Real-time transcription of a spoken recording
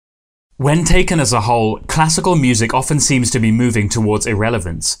When taken as a whole, classical music often seems to be moving towards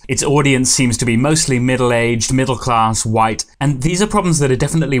irrelevance. Its audience seems to be mostly middle-aged, middle-class, white, and these are problems that are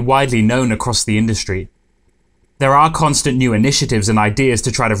definitely widely known across the industry. There are constant new initiatives and ideas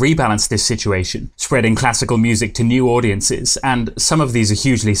to try to rebalance this situation, spreading classical music to new audiences, and some of these are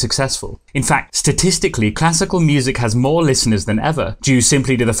hugely successful. In fact, statistically, classical music has more listeners than ever, due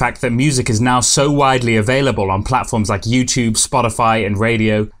simply to the fact that music is now so widely available on platforms like YouTube, Spotify, and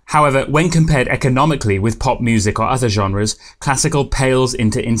radio. However, when compared economically with pop music or other genres, classical pales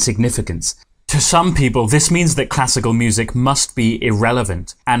into insignificance. To some people, this means that classical music must be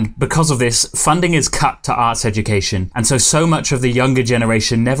irrelevant, and because of this, funding is cut to arts education, and so much of the younger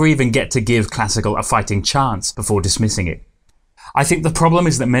generation never even get to give classical a fighting chance before dismissing it. I think the problem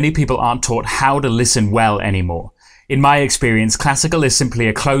is that many people aren't taught how to listen well anymore. In my experience, classical is simply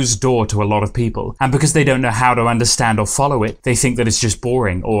a closed door to a lot of people, and because they don't know how to understand or follow it, they think that it's just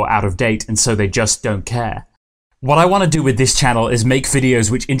boring or out of date, and so they just don't care. What I want to do with this channel is make videos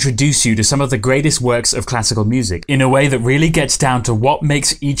which introduce you to some of the greatest works of classical music in a way that really gets down to what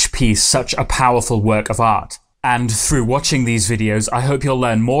makes each piece such a powerful work of art. And through watching these videos, I hope you'll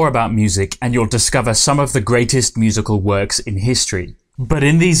learn more about music and you'll discover some of the greatest musical works in history. But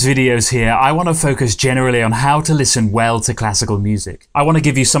in these videos here, I want to focus generally on how to listen well to classical music. I want to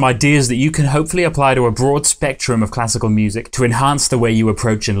give you some ideas that you can hopefully apply to a broad spectrum of classical music to enhance the way you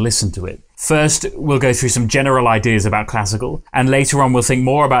approach and listen to it. First, we'll go through some general ideas about classical, and later on we'll think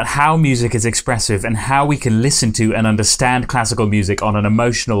more about how music is expressive and how we can listen to and understand classical music on an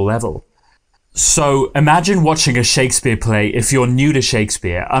emotional level. So, imagine watching a Shakespeare play if you're new to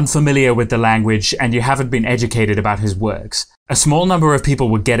Shakespeare, unfamiliar with the language, and you haven't been educated about his works. A small number of people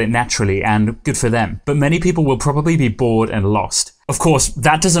will get it naturally, and good for them, but many people will probably be bored and lost. Of course,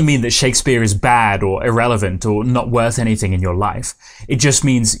 that doesn't mean that Shakespeare is bad or irrelevant or not worth anything in your life. It just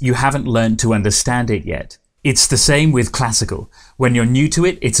means you haven't learned to understand it yet. It's the same with classical. When you're new to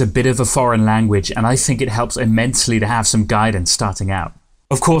it, it's a bit of a foreign language, and I think it helps immensely to have some guidance starting out.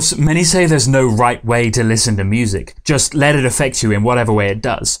 Of course, many say there's no right way to listen to music. Just let it affect you in whatever way it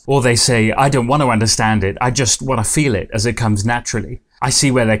does. Or they say, I don't want to understand it, I just want to feel it as it comes naturally. I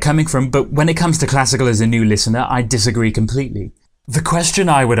see where they're coming from, but when it comes to classical as a new listener, I disagree completely. The question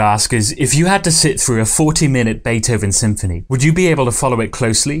I would ask is, if you had to sit through a 40-minute Beethoven symphony, would you be able to follow it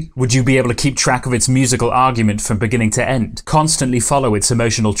closely? Would you be able to keep track of its musical argument from beginning to end, constantly follow its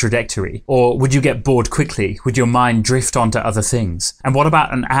emotional trajectory? Or would you get bored quickly? Would your mind drift onto other things? And what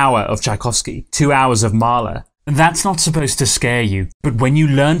about an hour of Tchaikovsky? 2 hours of Mahler? That's not supposed to scare you, but when you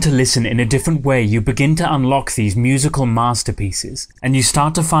learn to listen in a different way, you begin to unlock these musical masterpieces, and you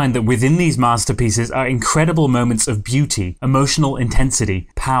start to find that within these masterpieces are incredible moments of beauty, emotional intensity,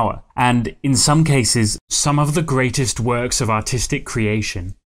 power, and, in some cases, some of the greatest works of artistic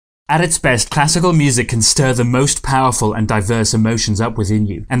creation. At its best, classical music can stir the most powerful and diverse emotions up within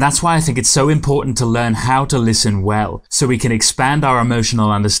you, and that's why I think it's so important to learn how to listen well, so we can expand our emotional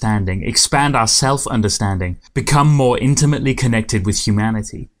understanding, expand our self-understanding, become more intimately connected with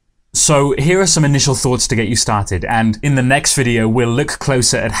humanity. So here are some initial thoughts to get you started, and in the next video we'll look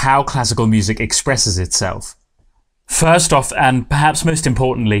closer at how classical music expresses itself. First off, and perhaps most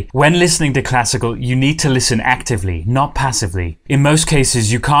importantly, when listening to classical, you need to listen actively, not passively. In most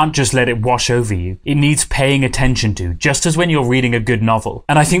cases, you can't just let it wash over you. It needs paying attention to, just as when you're reading a good novel.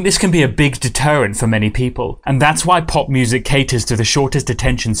 And I think this can be a big deterrent for many people. And that's why pop music caters to the shortest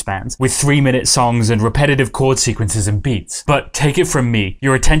attention spans, with 3-minute songs and repetitive chord sequences and beats. But take it from me,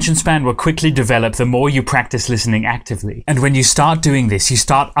 your attention span will quickly develop the more you practice listening actively. And when you start doing this, you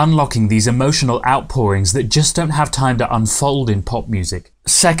start unlocking these emotional outpourings that just don't have time to unfold in pop music.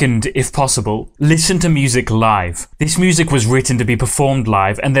 Second, if possible, listen to music live. This music was written to be performed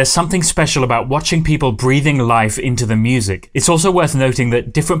live, and there's something special about watching people breathing life into the music. It's also worth noting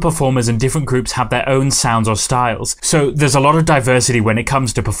that different performers and different groups have their own sounds or styles, so there's a lot of diversity when it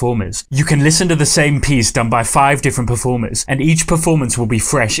comes to performers. You can listen to the same piece done by 5 different performers, and each performance will be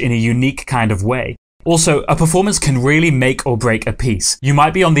fresh in a unique kind of way. Also, a performance can really make or break a piece. You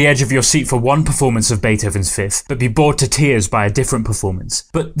might be on the edge of your seat for one performance of Beethoven's Fifth, but be bored to tears by a different performance.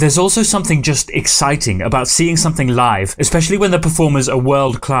 But there's also something just exciting about seeing something live, especially when the performers are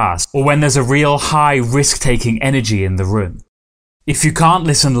world class, or when there's a real high risk-taking energy in the room. If you can't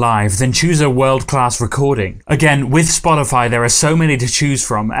listen live, then choose a world-class recording. Again, with Spotify there are so many to choose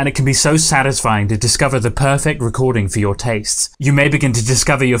from, and it can be so satisfying to discover the perfect recording for your tastes. You may begin to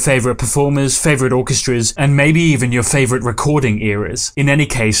discover your favorite performers, favorite orchestras, and maybe even your favorite recording eras. In any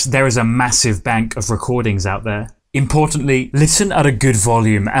case, there is a massive bank of recordings out there. Importantly, listen at a good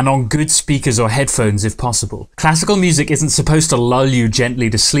volume and on good speakers or headphones if possible. Classical music isn't supposed to lull you gently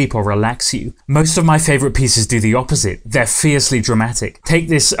to sleep or relax you. Most of my favourite pieces do the opposite. They're fiercely dramatic. Take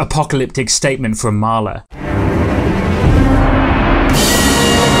this apocalyptic statement from Mahler.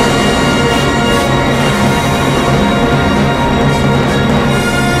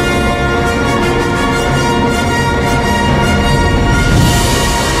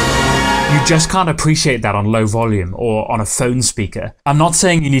 You just can't appreciate that on low volume or on a phone speaker. I'm not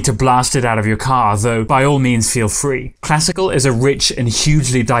saying you need to blast it out of your car, though by all means feel free. Classical is a rich and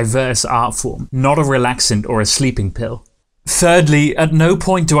hugely diverse art form, not a relaxant or a sleeping pill. Thirdly, at no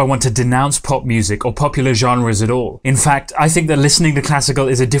point do I want to denounce pop music or popular genres at all. In fact, I think that listening to classical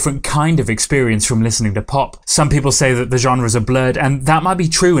is a different kind of experience from listening to pop. Some people say that the genres are blurred, and that might be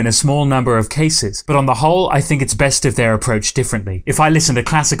true in a small number of cases, but on the whole, I think it's best if they're approached differently. If I listen to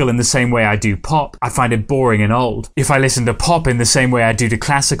classical in the same way I do pop, I find it boring and old. If I listen to pop in the same way I do to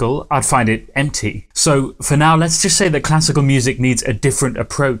classical, I'd find it empty. So, for now, let's just say that classical music needs a different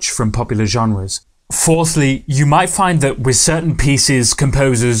approach from popular genres. Fourthly, you might find that with certain pieces,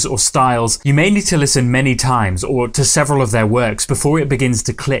 composers, or styles, you may need to listen many times or to several of their works before it begins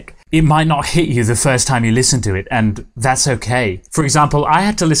to click. It might not hit you the first time you listen to it, and that's okay. For example, I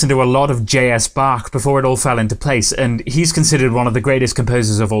had to listen to a lot of J.S. Bach before it all fell into place, and he's considered one of the greatest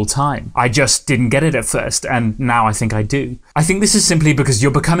composers of all time. I just didn't get it at first, and now I think I do. I think this is simply because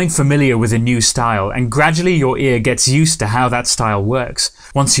you're becoming familiar with a new style, and gradually your ear gets used to how that style works.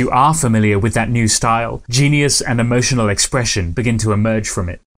 Once you are familiar with that new style, genius and emotional expression begin to emerge from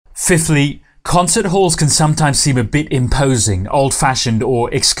it. Fifthly, concert halls can sometimes seem a bit imposing, old-fashioned,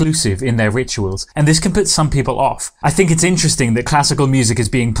 or exclusive in their rituals, and this can put some people off. I think it's interesting that classical music is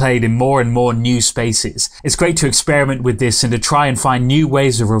being played in more and more new spaces. It's great to experiment with this and to try and find new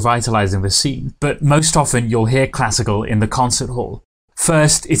ways of revitalizing the scene, but most often you'll hear classical in the concert hall.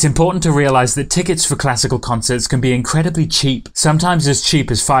 First, it's important to realize that tickets for classical concerts can be incredibly cheap, sometimes as cheap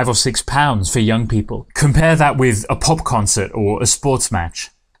as £5 or £6 for young people. Compare that with a pop concert or a sports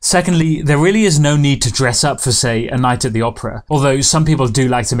match. Secondly, there really is no need to dress up for, say, a night at the opera, although some people do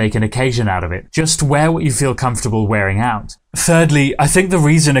like to make an occasion out of it. Just wear what you feel comfortable wearing out. Thirdly, I think the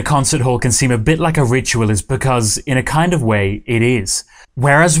reason a concert hall can seem a bit like a ritual is because, in a kind of way, it is.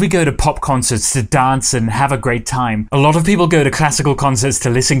 Whereas we go to pop concerts to dance and have a great time, a lot of people go to classical concerts to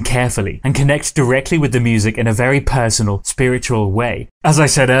listen carefully and connect directly with the music in a very personal, spiritual way. As I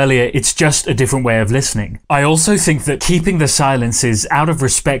said earlier, it's just a different way of listening. I also think that keeping the silence is out of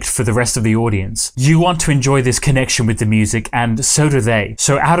respect for the rest of the audience. You want to enjoy this connection with the music, and so do they.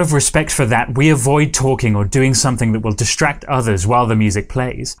 So out of respect for that, we avoid talking or doing something that will distract others while the music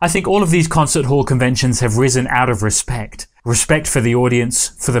plays. I think all of these concert hall conventions have risen out of respect. Respect for the audience,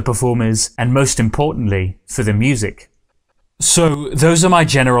 for the performers, and most importantly, for the music. So, those are my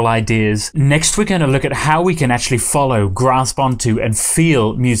general ideas. Next we're going to look at how we can actually follow, grasp onto, and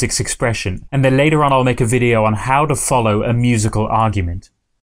feel music's expression. And then later on I'll make a video on how to follow a musical argument.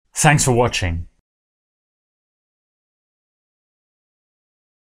 Thanks for watching.